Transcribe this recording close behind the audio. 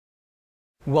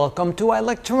Welcome to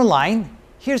iLectureOnline.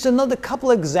 Here's another couple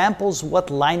examples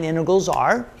what line integrals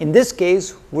are. In this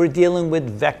case, we're dealing with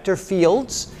vector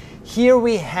fields. Here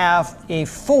we have a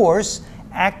force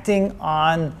acting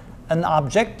on an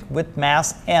object with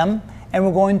mass m, and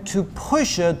we're going to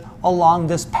push it along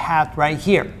this path right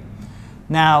here.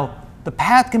 Now, the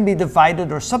path can be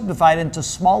divided or subdivided into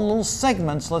small little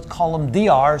segments, let's call them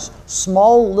DRs,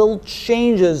 small little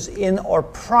changes in our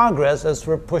progress as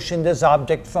we're pushing this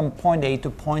object from point A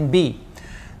to point B.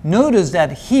 Notice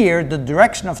that here the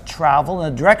direction of travel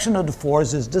and the direction of the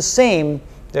force is the same.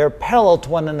 They're parallel to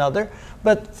one another,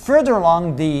 but further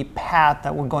along the path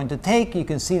that we're going to take, you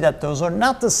can see that those are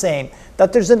not the same,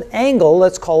 that there's an angle,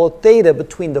 let's call it theta,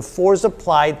 between the force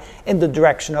applied and the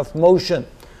direction of motion.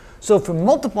 So if we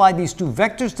multiply these two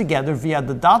vectors together via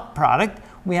the dot product,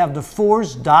 we have the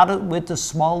force dotted with a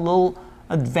small little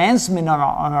advancement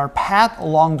on our path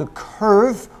along the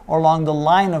curve or along the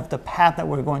line of the path that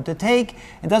we're going to take.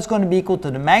 And that's going to be equal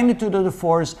to the magnitude of the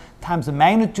force times the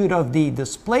magnitude of the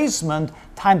displacement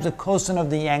times the cosine of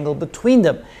the angle between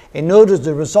them. And notice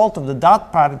the result of the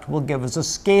dot product will give us a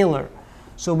scalar.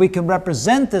 So we can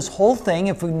represent this whole thing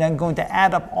if we're then going to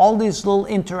add up all these little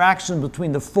interactions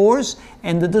between the force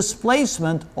and the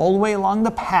displacement all the way along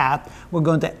the path. We're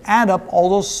going to add up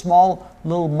all those small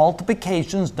little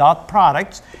multiplications, dot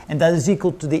products, and that is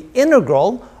equal to the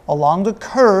integral along the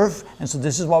curve. And so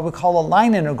this is what we call a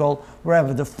line integral, where we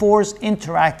have the force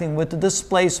interacting with the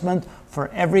displacement for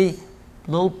every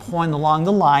little point along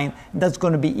the line. And that's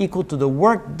going to be equal to the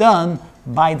work done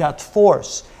by that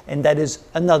force. And that is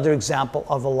another example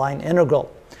of a line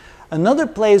integral. Another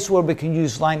place where we can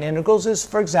use line integrals is,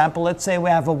 for example, let's say we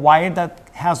have a wire that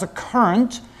has a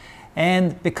current,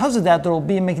 and because of that there will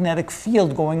be a magnetic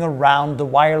field going around the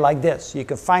wire like this. You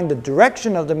can find the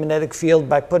direction of the magnetic field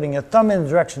by putting your thumb in the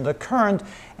direction of the current,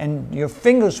 and your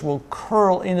fingers will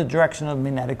curl in the direction of the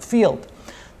magnetic field.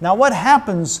 Now what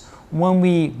happens when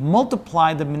we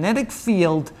multiply the magnetic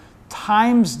field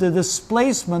times the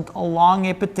displacement along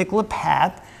a particular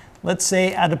path, let's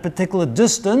say at a particular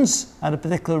distance, at a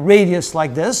particular radius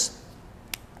like this.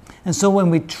 And so when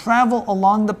we travel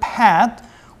along the path,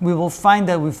 we will find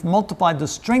that we've multiplied the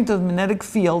strength of the magnetic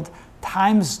field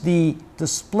times the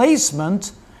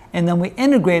displacement, and then we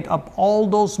integrate up all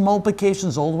those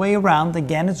multiplications all the way around.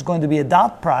 Again, it's going to be a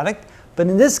dot product. But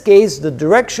in this case, the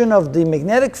direction of the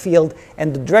magnetic field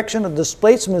and the direction of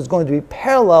displacement is going to be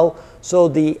parallel, so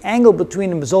the angle between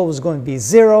them is always going to be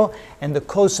 0, and the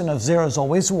cosine of 0 is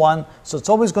always 1. So it's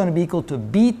always going to be equal to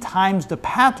b times the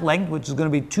path length, which is going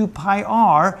to be 2 pi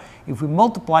r. If we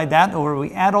multiply that, or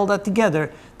we add all that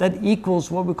together, that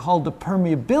equals what we call the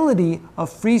permeability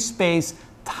of free space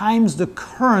times the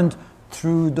current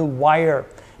through the wire.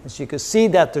 As you can see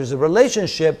that there's a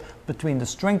relationship between the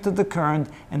strength of the current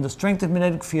and the strength of the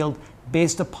magnetic field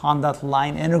based upon that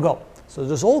line integral. So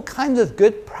there's all kinds of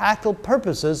good practical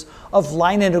purposes of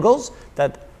line integrals,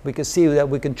 that we can see that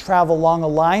we can travel along a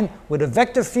line with a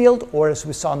vector field, or as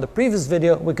we saw in the previous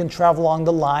video, we can travel along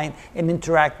the line and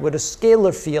interact with a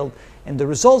scalar field. And the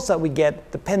results that we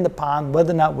get depend upon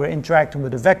whether or not we're interacting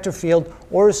with a vector field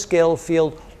or a scalar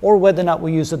field, or whether or not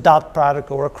we use a dot product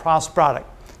or a cross product.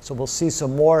 So we'll see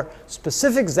some more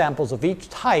specific examples of each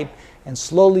type, and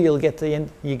slowly you get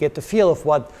the feel of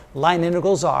what line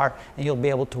integrals are, and you'll be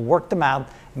able to work them out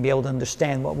and be able to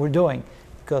understand what we're doing,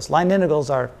 because line integrals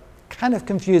are kind of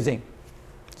confusing.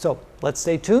 So let's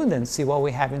stay tuned and see what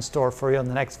we have in store for you in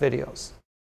the next videos.